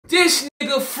This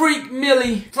nigga Freek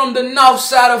Millie from the north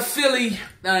side of Philly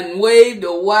done waved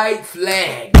the white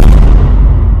flag.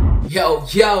 Yo,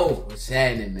 what's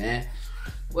happening, man?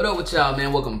 What up with y'all,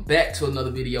 man? Welcome back to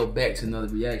another video, back to another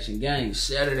reaction game.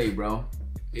 Saturday, bro.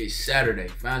 It's Saturday.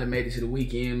 Finally made it to the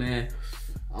weekend, man.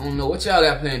 I don't know what y'all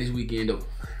got planned this weekend, though.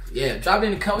 Yeah, drop it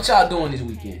in the comments. What y'all doing this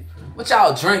weekend? What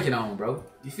y'all drinking on, bro?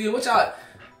 You feel what y'all...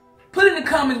 Put in the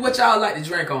comments what y'all like to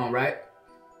drink on, right?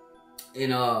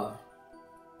 And,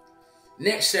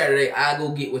 next Saturday, I'll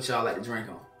go get what y'all like to drink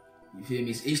on. You feel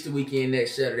me? It's Easter weekend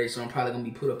next Saturday, so I'm probably going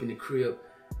to be put up in the crib.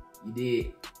 You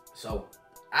did. So,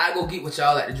 I'll go get what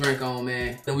y'all like to drink on,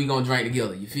 man. Then we going to drink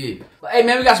together. You feel me? But, hey,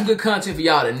 man, we got some good content for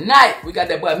y'all tonight. We got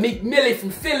that boy Meek Millie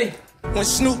from Philly. When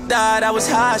Snoop died, I was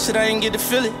high. Shit, I ain't get to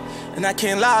feel it. And I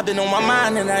can't lie, been on my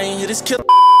mind, and I ain't hear this killer.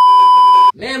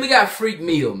 Man, we got Freek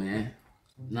Meal, man.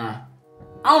 Nah.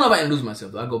 I don't know if I can lose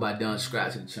myself, though. I go by Don,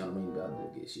 subscribe to the channel, man. You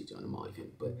gotta get shit on them all, you feel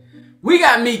me? But we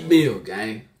got Meek Mill,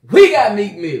 gang. We got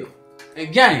Meek Mill.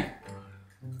 And gang,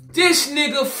 this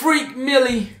nigga Freek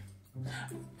Millie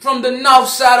from the north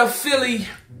side of Philly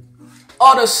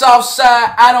or the south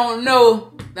side, I don't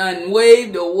know, done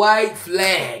waved the white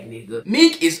flag, nigga.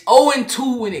 Meek is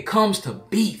 0-2 when it comes to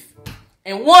beef.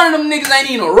 And one of them niggas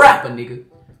ain't even a rapper, nigga.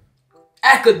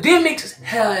 Akademiks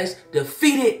has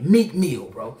defeated Meek Mill,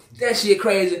 bro. That shit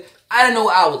crazy. I didn't know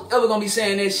I was ever gonna be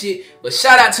saying that shit, but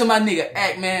shout out to my nigga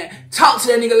Ak, man. Talked to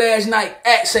that nigga last night.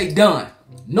 Ak say done.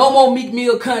 No more Meek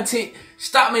Mill content.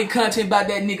 Stop making content about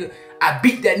that nigga. I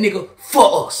beat that nigga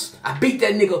for us. I beat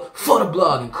that nigga for the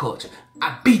blogging culture.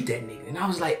 I beat that nigga. And I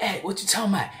was like, Ak, what you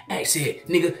talking about? Ak said,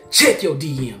 nigga, check your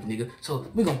DM, nigga. So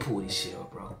we gonna pull this shit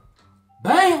up, bro.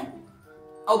 Bam!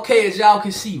 Okay, as y'all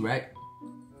can see, right?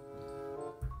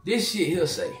 This shit he'll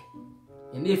say,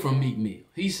 and then from Meek Mill,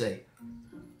 he say,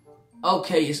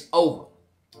 okay, it's over.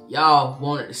 Y'all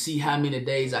wanted to see how many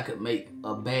days I could make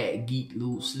a bad geek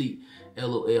lose sleep.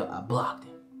 LOL, I blocked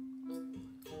him.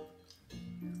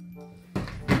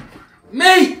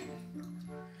 Me,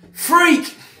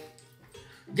 Freek,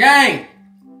 gang,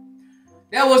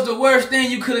 that was the worst thing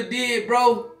you could have did,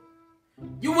 bro.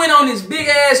 You went on this big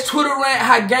ass Twitter rant,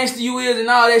 how gangster you is and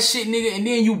all that shit, nigga, and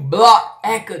then you blocked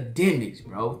Akademiks,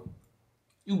 bro.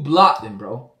 You blocked him,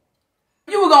 bro.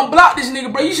 You were gonna block this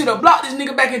nigga, bro. You should have blocked this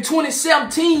nigga back in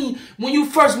 2017 when you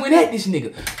first went at this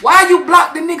nigga. Why you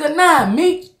blocked the nigga now,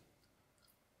 Meek?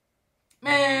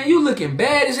 Man, you looking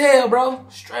bad as hell, bro.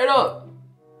 Straight up.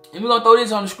 And we're gonna throw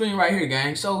this on the screen right here,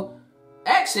 gang. So,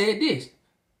 Ak said this.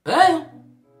 Bam.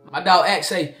 My dog Ak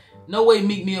say, no way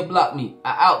Meek Mill blocked me.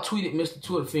 I out-tweeted Mr.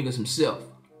 Twitter Fingers himself.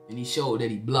 And he showed that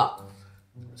he blocked.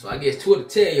 So I guess Twitter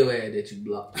tell your ass that you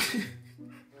blocked.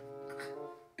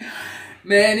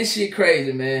 Man, this shit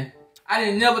crazy, man. I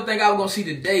didn't never think I was gonna see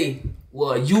the day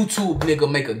where a YouTube nigga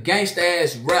make a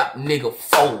gangsta-ass rap nigga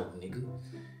fold, nigga.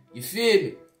 You feel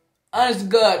me? Honest to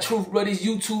God, truth, bro, this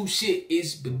YouTube shit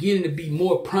is beginning to be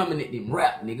more prominent than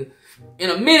rap, nigga.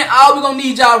 In a minute, all we gonna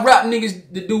need y'all rap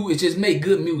niggas to do is just make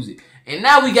good music. And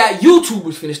now we got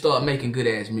YouTubers finna start making good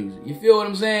ass music. You feel what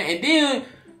I'm saying? And then,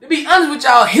 to be honest with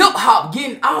y'all, hip hop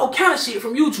getting all kind of shit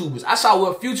from YouTubers. I saw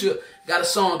where Future got a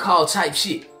song called Type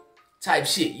Shit. Type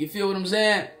Shit. You feel what I'm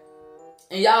saying?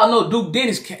 And y'all know Duke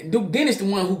Dennis the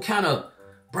one who kind of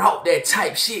brought that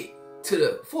type shit to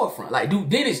the forefront. Like Duke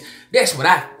Dennis, that's what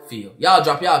I feel. Y'all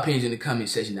drop y'all opinions in the comment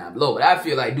section down below. But I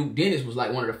feel like Duke Dennis was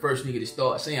like one of the first niggas to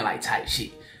start saying like type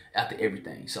shit after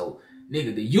everything. So,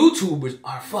 nigga, the YouTubers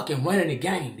are fucking running the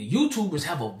game. The YouTubers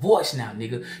have a voice now,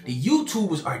 nigga. The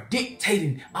YouTubers are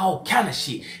dictating all kind of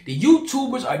shit. The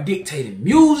YouTubers are dictating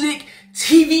music,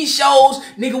 TV shows.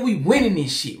 Nigga, we winning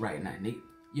this shit right now, nigga.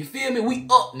 You feel me? We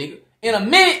up, nigga. In a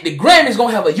minute, the Grammys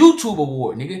gonna have a YouTube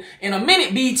award, nigga. In a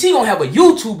minute, BET gonna have a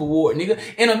YouTube award, nigga.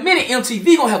 In a minute,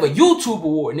 MTV gonna have a YouTube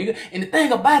award, nigga. And the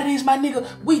thing about it is, my nigga,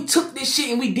 we took this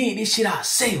shit and we did this shit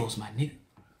ourselves, my nigga.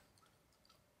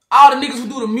 All the niggas who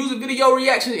do the music video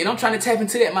reactions, and I'm trying to tap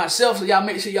into that myself, so y'all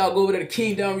make sure y'all go over there to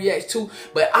Kingdom Reacts too.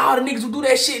 But all the niggas who do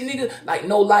that shit, nigga, like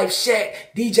No Life Shaq,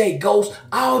 DJ Ghost,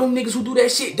 all them niggas who do that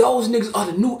shit, those niggas are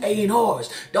the new A&Rs.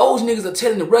 Those niggas are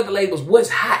telling the record labels what's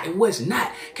hot and what's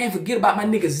not. Can't forget about my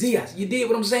nigga Zias. You did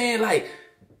what I'm saying? Like,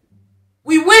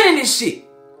 we winning this shit.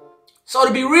 So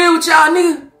to be real with y'all,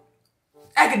 nigga,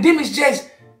 Akademiks just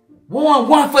won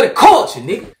one for the culture,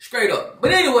 nigga. Straight up.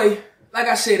 But anyway, like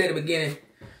I said at the beginning,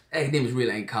 Akademiks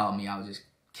really ain't called me. I was just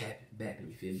capping back,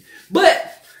 you feel me?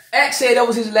 But Ak said that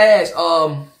was his last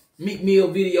Meek Mill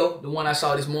video, the one I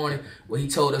saw this morning, where he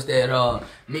told us that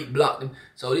Meek blocked him.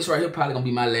 So this right here probably gonna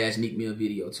be my last Meek Mill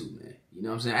video too, man. You know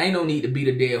what I'm saying? Ain't no need to beat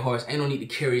a dead horse. Ain't no need to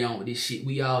carry on with this shit.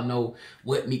 We all know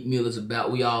what Meek Mill is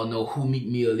about. We all know who Meek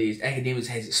Mill is. Akademiks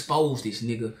has exposed this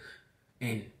nigga.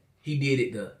 And he did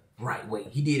it the right way.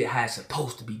 He did it how it's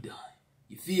supposed to be done.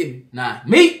 You feel me? Nah,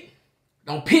 Meek,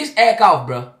 don't piss Ak off,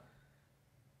 bro.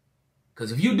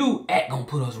 Because if you do, Ak gonna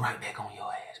put us right back on your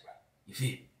ass, bro. You feel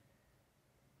me?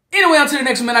 Anyway, on to the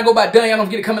next one, man. I go by done. Y'all don't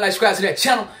forget to comment, like, subscribe to that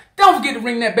channel. Don't forget to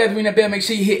ring that bell. Make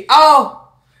sure you hit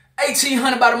all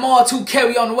 1800 by tomorrow. 2K,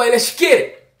 we on the way. Let's get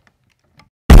it.